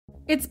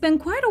It's been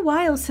quite a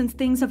while since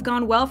things have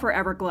gone well for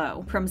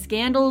EVERGLOW. From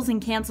scandals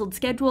and cancelled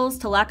schedules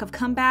to lack of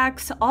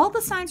comebacks, all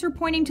the signs are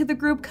pointing to the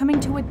group coming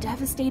to a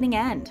devastating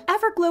end.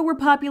 EVERGLOW were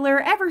popular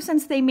ever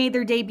since they made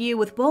their debut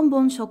with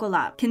Bonbon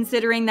Chocolat.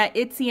 Considering that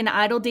ITZY and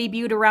IDOL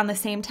debuted around the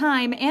same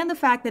time, and the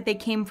fact that they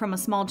came from a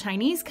small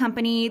Chinese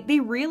company, they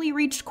really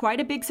reached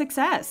quite a big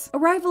success.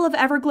 Arrival of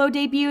EVERGLOW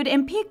debuted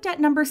and peaked at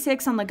number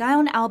 6 on the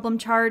Gaon album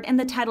chart, and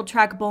the title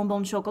track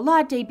Bonbon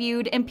Chocolat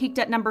debuted and peaked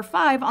at number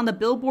 5 on the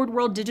Billboard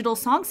World Digital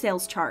Song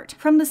Sales chart.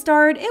 From the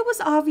start, it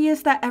was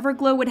obvious that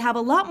EVERGLOW would have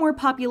a lot more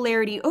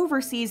popularity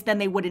overseas than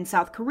they would in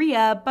South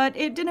Korea, but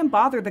it didn't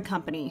bother the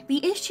company.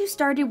 The issue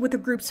started with the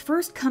group's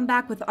first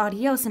comeback with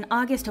Adios in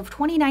August of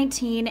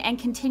 2019 and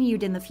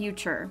continued in the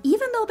future.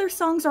 Even though their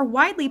songs are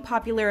widely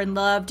popular and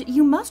loved,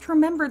 you must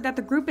remember that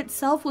the group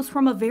itself was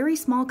from a very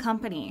small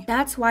company.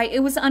 That's why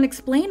it was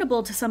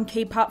unexplainable to some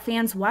K-pop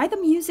fans why the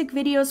music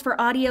videos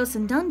for Adios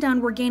and Dun Dun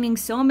were gaining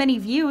so many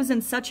views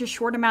in such a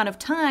short amount of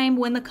time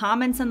when the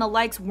comments and the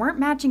likes weren't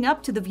matching up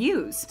to the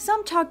views.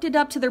 Some chalked it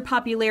up to their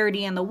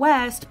popularity in the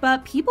West,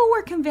 but people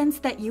were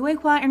convinced that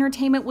Yuehua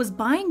Entertainment was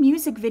buying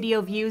music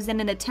video views in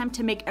an attempt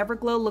to make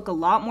EVERGLOW look a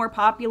lot more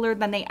popular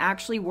than they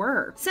actually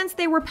were. Since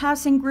they were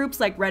passing groups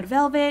like Red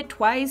Velvet,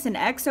 Twice, and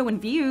EXO in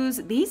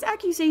views, these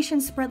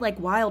accusations spread like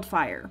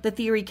wildfire. The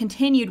theory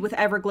continued with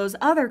EVERGLOW's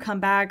other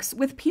comebacks,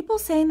 with people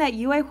saying that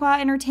Yuehua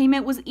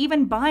Entertainment was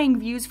even buying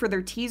views for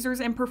their teasers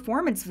and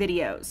performance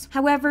videos.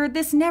 However,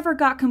 this never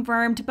got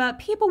confirmed, but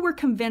people were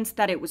convinced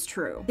that it was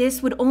true.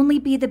 This would only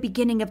be the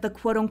beginning of the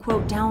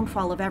quote-unquote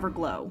downfall of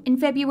EVERGLOW. In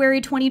February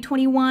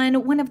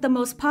 2021, one of the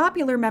most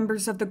popular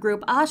members of the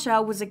group,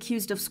 Asha, was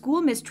accused of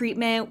school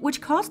mistreatment,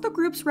 which caused the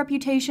group's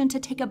reputation to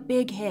take a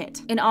big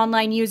hit. An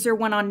online user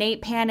went on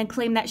NatePan and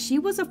claimed that she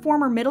was a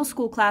former middle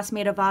school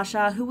classmate of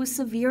Asha who was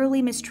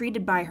severely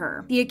mistreated by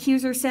her. The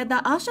accuser said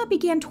that Asha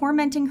began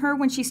tormenting her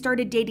when she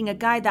started dating a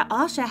guy that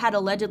Asha had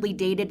allegedly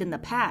dated in the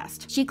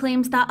past. She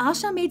claims that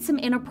Asha made some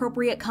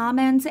inappropriate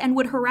comments and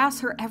would harass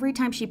her every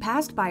time she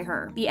passed by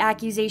her. The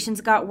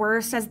accusations got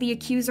worse as the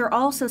accuser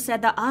also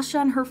said that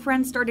Asha and her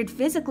friends started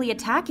physically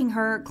attacking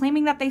her,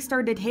 claiming that they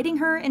started hitting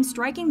her and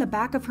striking the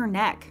back of her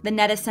neck. The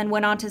netizen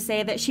went on to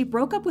say that she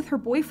broke up with her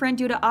boyfriend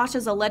due to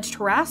Asha's alleged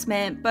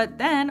harassment, but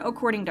then,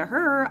 according to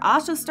her,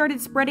 Asha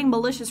started spreading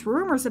malicious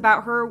rumors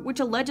about her, which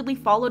allegedly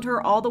followed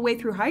her all the way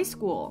through high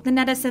school. The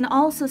netizen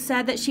also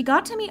said that she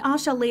got to meet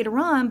Asha later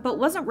on, but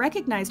wasn't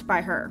recognized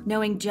by her.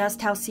 Knowing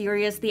just how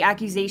serious the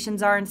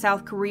accusations are in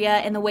South Korea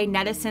and the way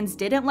netizens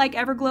didn't like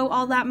EVERGLOW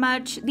all that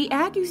much, the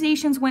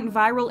accusations went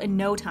viral in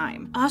no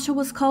time. Asha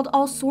was called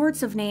all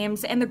sorts of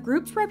names, and the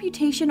group's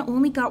reputation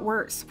only got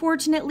worse.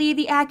 Fortunately,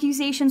 the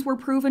accusations were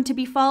proven to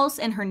be false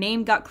and her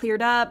name got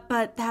cleared up,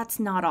 but that's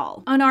not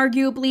all.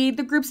 Unarguably,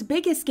 the group's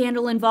biggest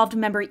scandal involved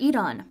member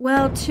E'Dawn.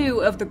 Well,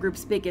 two of the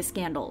group's biggest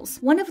scandals.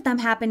 One of them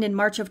happened in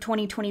March of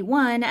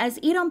 2021 as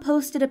E'Dawn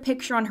posted a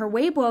picture on her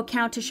Weibo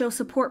account to show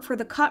support for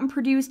the cotton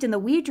produced in the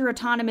Uyghur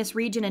Autonomous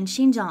Region in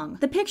Xinjiang.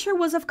 The picture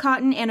was of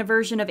cotton and a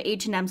version of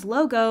H&M's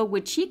logo,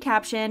 which she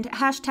captioned,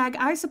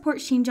 #I support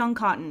Xinjiang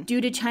cotton.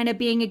 Due to China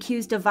being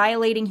accused of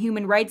violating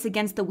human rights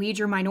against the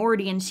Uyghur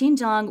minority in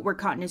Xinjiang, where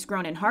cotton is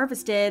grown and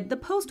harvested, the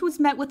post was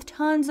met with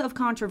tons of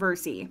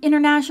controversy.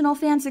 International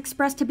fans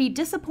expressed to be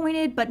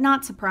disappointed but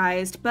not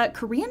surprised, but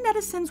Korean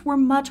netizens were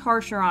much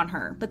harsher on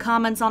her. The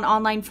comments on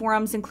online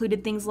forums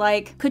included things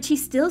like, could she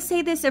still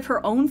say this if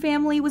her own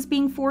family was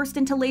being forced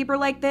into labor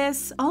like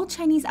this? All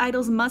Chinese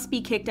idols must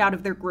be kicked out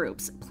of their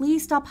groups.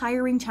 Please stop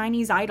hiring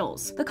Chinese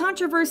idols. The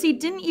controversy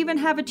didn't even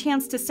have a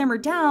chance to simmer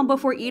down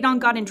before E'Dawn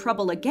got in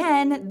trouble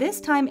again,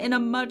 this time in a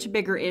much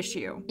bigger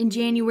issue. In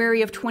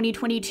January of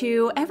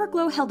 2022,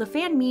 EVERGLOW held a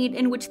fan meet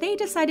in which they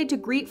decided to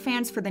greet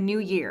fans for the new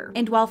year.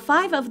 And while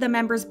 5 of the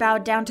members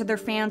bowed down to their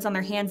fans on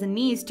their hands and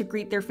knees to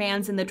greet their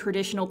fans in the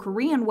traditional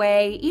Korean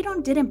way,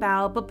 E'Dawn didn't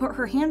bow but put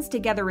her hands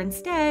together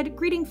instead,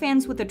 greeting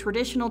fans with a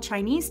traditional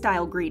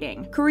Chinese-style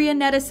greeting. Korean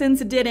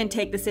netizens didn't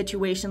take the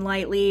situation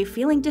lightly,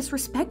 feeling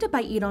disrespected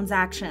by E'Dawn's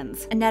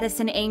actions. A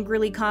netizen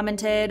angrily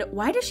commented,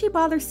 "Why does she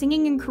bother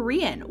singing in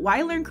Korean?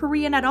 Why learn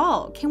Korean at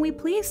all? Can we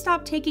please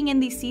stop taking in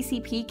these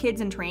CCP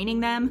kids and training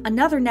them?"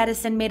 Another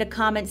netizen made a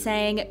comment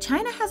saying,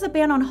 "China has a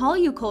ban on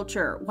Hallyu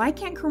culture. Why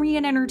can't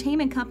Korean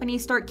entertainment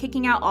companies start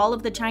kicking out all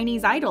of the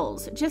Chinese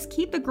idols? Just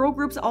keep the girl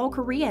groups all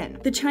Korean."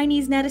 The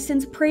Chinese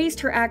netizens praised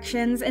her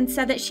actions and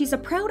said that she's a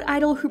proud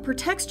idol who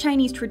protects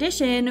Chinese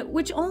tradition,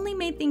 which only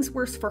made things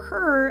worse for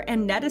her,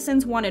 and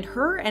netizens wanted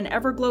her and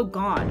EVERGLOW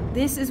gone.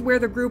 This is where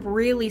the group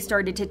really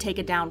started to take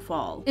a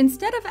downfall.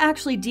 Instead of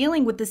actually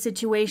dealing with the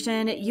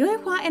situation,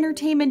 Yuehua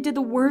Entertainment did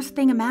the worst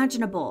thing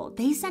imaginable.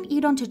 They sent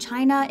E'Dawn to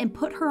China and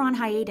put her on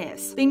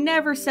hiatus. They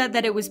never said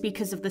that it was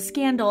because of the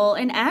scandal,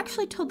 and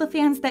actually told the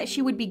fans that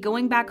she would be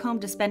going back home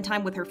to spend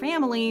time with her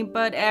family,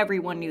 but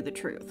everyone knew the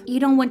truth.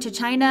 E'Dawn went to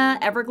China,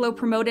 EVERGLOW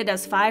promoted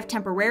as 5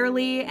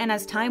 temporarily, and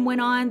as time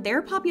went on,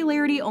 their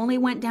popularity only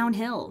went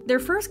downhill. Their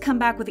first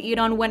comeback with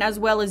E'Dawn went as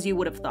well as you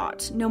would have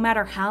thought. No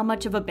matter how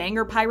much of a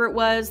banger Pirate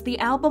was, the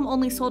album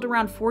only sold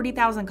around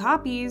 40,000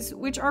 copies,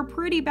 which are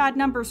pretty bad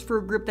numbers for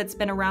a group that's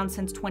been around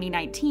since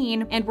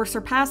 2019, and were surpassed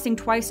surpassing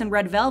Twice and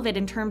Red Velvet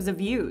in terms of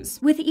views.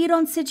 With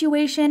Edom's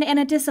situation and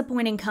a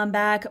disappointing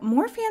comeback,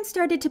 more fans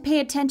started to pay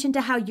attention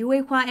to how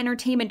Yuehua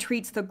Entertainment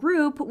treats the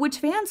group, which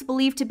fans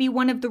believe to be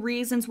one of the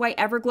reasons why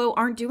EVERGLOW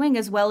aren't doing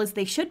as well as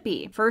they should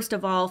be. First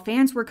of all,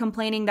 fans were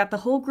complaining that the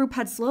whole group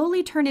had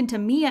slowly turned into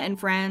Mia and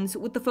Friends,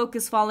 with the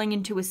focus falling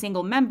into a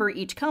single member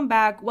each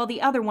comeback while the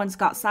other ones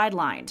got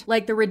sidelined.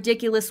 Like the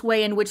ridiculous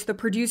way in which the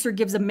producer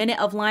gives a minute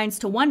of lines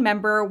to one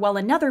member while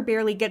another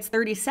barely gets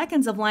 30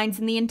 seconds of lines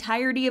in the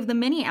entirety of the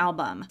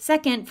mini-album.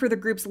 Second, for the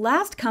group's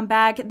last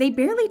comeback, they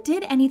barely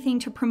did anything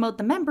to promote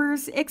the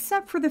members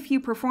except for the few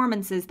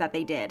performances that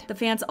they did. The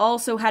fans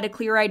also had a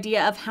clear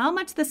idea of how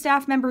much the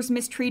staff members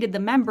mistreated the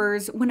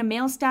members when a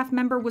male staff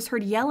member was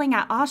heard yelling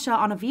at Asha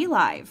on a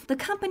V-Live. The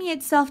company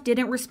itself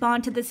didn't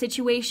respond to the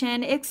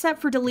situation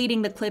except for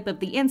deleting the clip of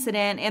the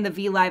incident and the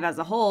V-Live as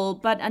a whole,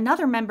 but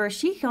another member,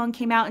 Shihyun,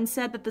 came out and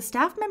said that the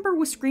staff member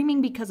was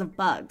screaming because of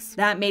bugs.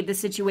 That made the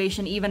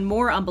situation even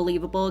more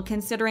unbelievable,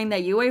 considering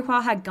that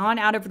Yuehua had gone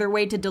out of their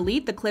way to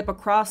delete the clip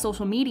across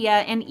social media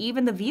and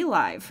even the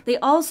V-Live. They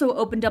also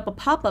opened up a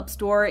pop-up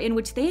store in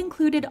which they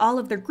included all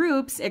of their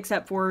groups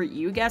except for,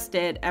 you guessed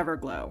it,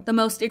 EVERGLOW. The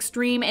most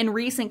extreme and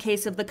recent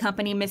case of the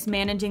company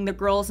mismanaging the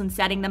girls and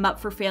setting them up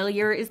for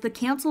failure is the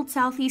cancelled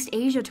Southeast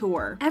Asia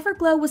tour.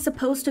 EVERGLOW was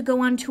supposed to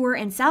go on tour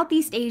in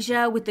Southeast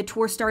Asia, with the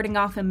tour starting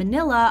off in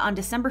Manila on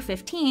December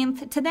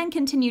 15th, to then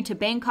continue to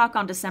Bangkok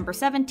on December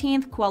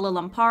 17th, Kuala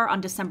Lumpur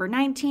on December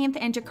 19th,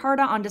 and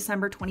Jakarta on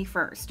December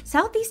 21st.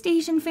 Southeast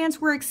Asian fans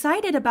were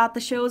excited about the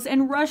shows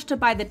and rushed to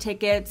buy the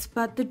tickets,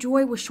 but the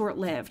joy was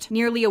short-lived.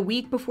 Nearly a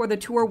week before the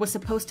tour was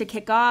supposed to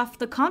kick off,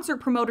 the concert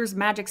promoters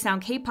Magic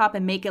Sound K-Pop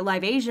and Make It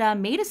Live Asia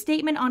made a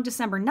statement on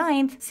December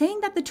 9th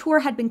saying that the tour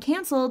had been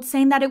cancelled,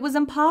 saying that it was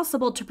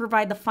impossible to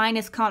provide the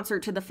finest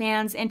concert to the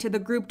fans and to the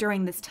group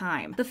during this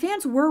time. The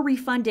fans were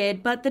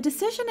refunded, but the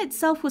decision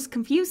itself was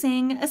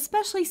confusing,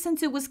 especially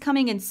since it was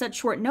coming in such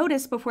short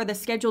notice before the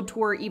scheduled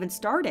tour even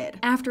started.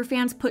 After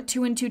fans put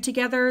two and two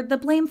together, the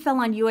blame fell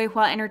on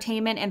Yuehua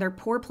Entertainment and their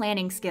poor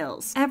planning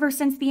skills. Ever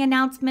since the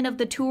announcement of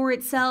the tour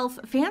itself,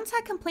 fans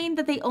had complained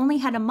that they only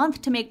had a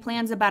month to make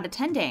plans about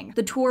attending.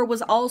 The tour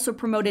was also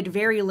promoted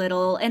very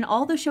little, and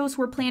all the shows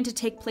were planned to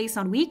take place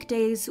on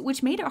weekdays,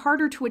 which made it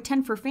harder to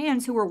attend for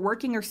fans who were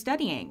working or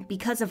studying.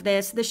 Because of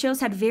this, the shows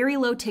had very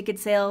low ticket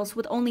sales,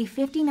 with only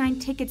 59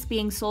 tickets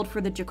being sold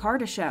for the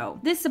Jakarta show.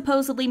 This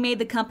supposedly made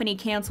the company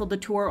cancel the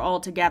tour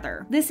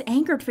altogether. This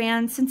angered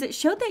fans since it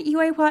showed that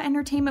Yuehua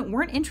Entertainment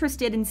weren't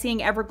interested in seeing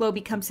EVERGLOW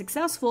become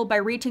successful by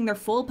reaching their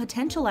full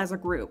potential as a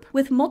group.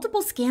 With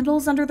multiple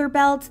scandals under their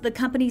belts, the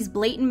company's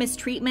blatant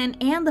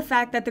mistreatment, and the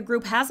fact that the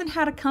group hasn't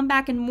had a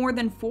comeback in more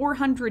than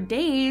 400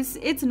 days,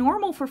 it's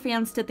normal for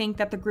fans to think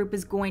that the group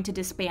is going to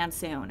disband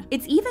soon.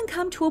 It's even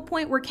come to a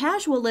point where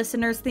casual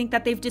listeners think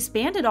that they've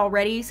disbanded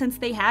already since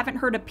they haven't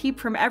heard a peep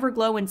from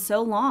EVERGLOW in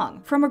so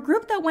long. From a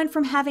group that went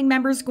from having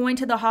members going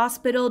to the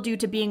hospital due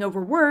to being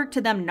overworked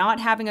to them not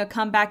having a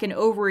comeback in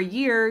over a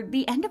year,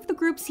 the end of the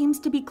group seems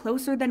to be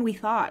closer than we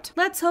thought.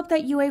 Let's hope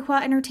that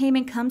Yuehua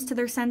Entertainment comes to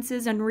their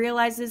senses and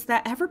realizes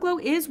that EVERGLOW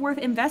is worth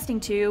investing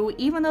to,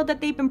 even though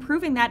that they've been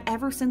proving that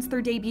ever since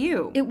their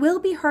debut. It will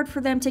be hard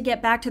for them to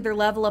get back to their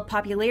level of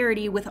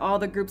popularity with all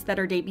the groups that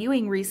are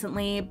debuting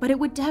recently, but it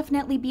would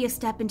definitely be a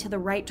step into the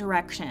right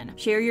direction.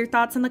 Share your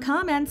thoughts in the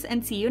comments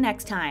and see you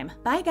next time.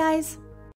 Bye guys!